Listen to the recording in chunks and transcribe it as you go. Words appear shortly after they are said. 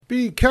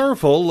Be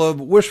careful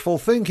of wishful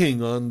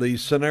thinking on the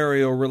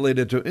scenario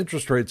related to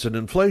interest rates and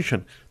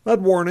inflation. That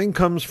warning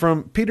comes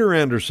from Peter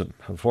Anderson,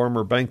 a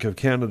former Bank of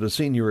Canada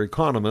senior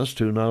economist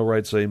who now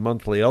writes a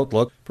monthly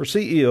outlook for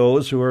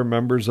CEOs who are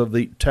members of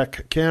the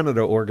Tech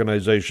Canada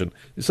organization.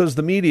 He says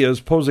the media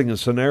is posing a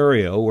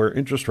scenario where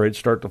interest rates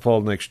start to fall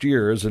next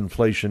year as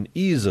inflation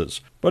eases.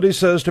 But he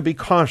says to be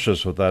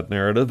cautious with that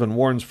narrative and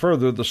warns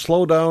further the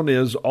slowdown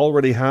is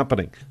already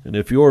happening. And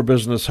if your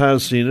business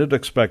has seen it,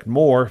 expect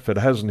more. If it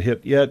hasn't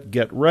hit yet,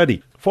 get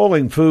ready.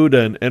 Falling food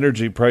and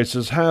energy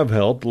prices have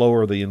helped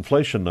lower the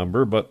inflation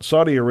number, but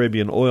Saudi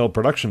Arabian oil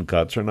production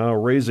cuts are now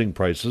raising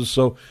prices,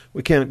 so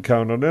we can't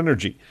count on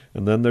energy.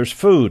 And then there's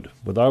food.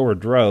 With our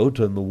drought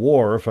and the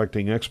war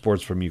affecting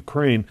exports from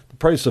Ukraine, the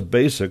price of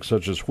basics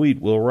such as wheat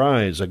will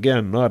rise,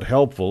 again not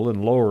helpful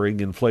in lowering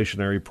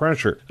inflationary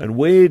pressure. And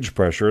wage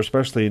pressure,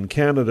 especially in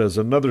Canada, is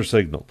another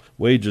signal.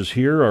 Wages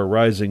here are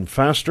rising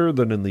faster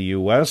than in the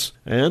U.S.,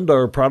 and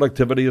our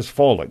productivity is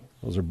falling.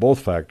 Those are both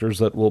factors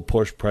that will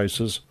push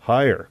prices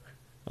higher.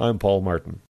 I'm Paul Martin.